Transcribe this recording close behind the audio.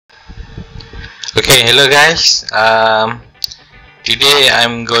Okay, hello guys. Today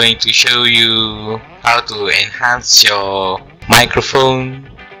I'm going to show you how to enhance your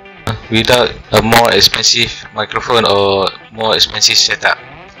microphone without a more expensive microphone or more expensive setup.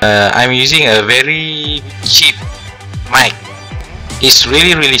 I'm using a very cheap mic. It's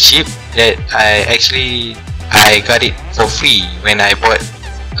really cheap that I got it for free when I bought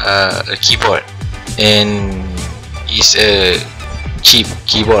a keyboard, and it's a cheap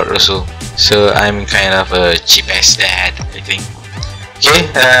keyboard also. So I'm kind of a cheap ass dad, I think. Okay,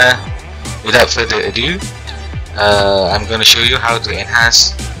 without further ado, I'm gonna show you how to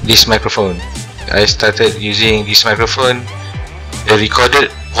enhance this microphone. I started using this microphone. The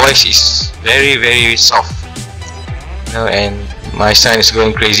recorded voice is very soft, and my son is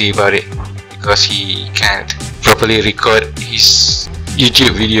going crazy about it because he can't properly record his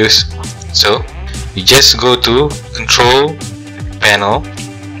YouTube videos. So you just go to control panel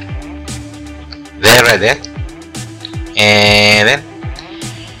there, right there, and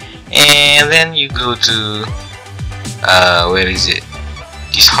then you go to where is it,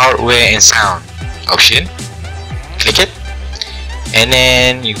 this hardware and sound option. Click it, and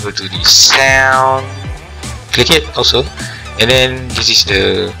then you go to the sound, click it also, and then this is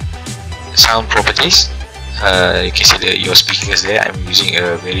the sound properties. You can see your speakers there. I'm using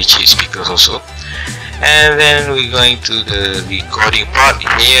a very cheap speakers also. And then we're going to the recording part.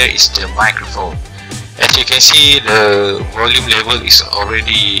 Here is the microphone. As you can see, the volume level is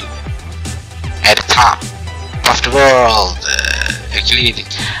already at the top of the world. Actually,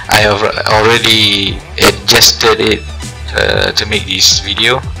 I have already adjusted it to make this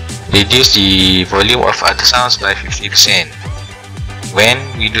video. Reduce the volume of other sounds by 50% when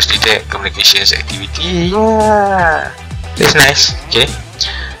Windows detect communications activity. Yeah, that's nice. Okay,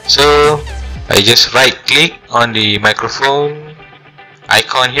 so I just right click on the microphone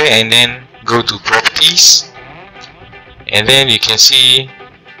icon here and then go to properties, and then you can see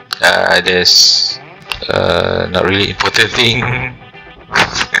there's not really important thing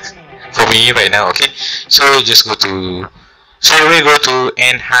for me right now. Okay, so just go to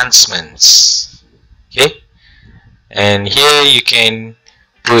enhancements. Okay, and here you can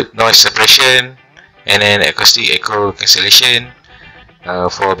put noise suppression and then acoustic echo cancellation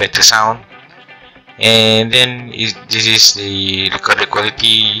for better sound. And then this is the recorded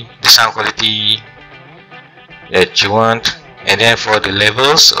quality, the sound quality that you want. And then for the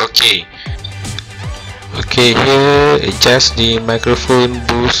levels, okay, here adjust the microphone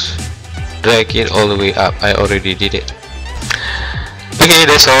boost, drag it all the way up. I already did it. Okay,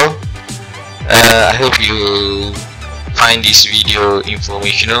 that's all. I hope you find this video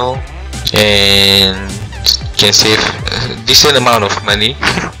informational and can save a decent amount of money.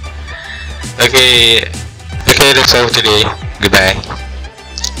 Okay, that's all today. Goodbye.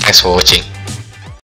 Thanks for watching.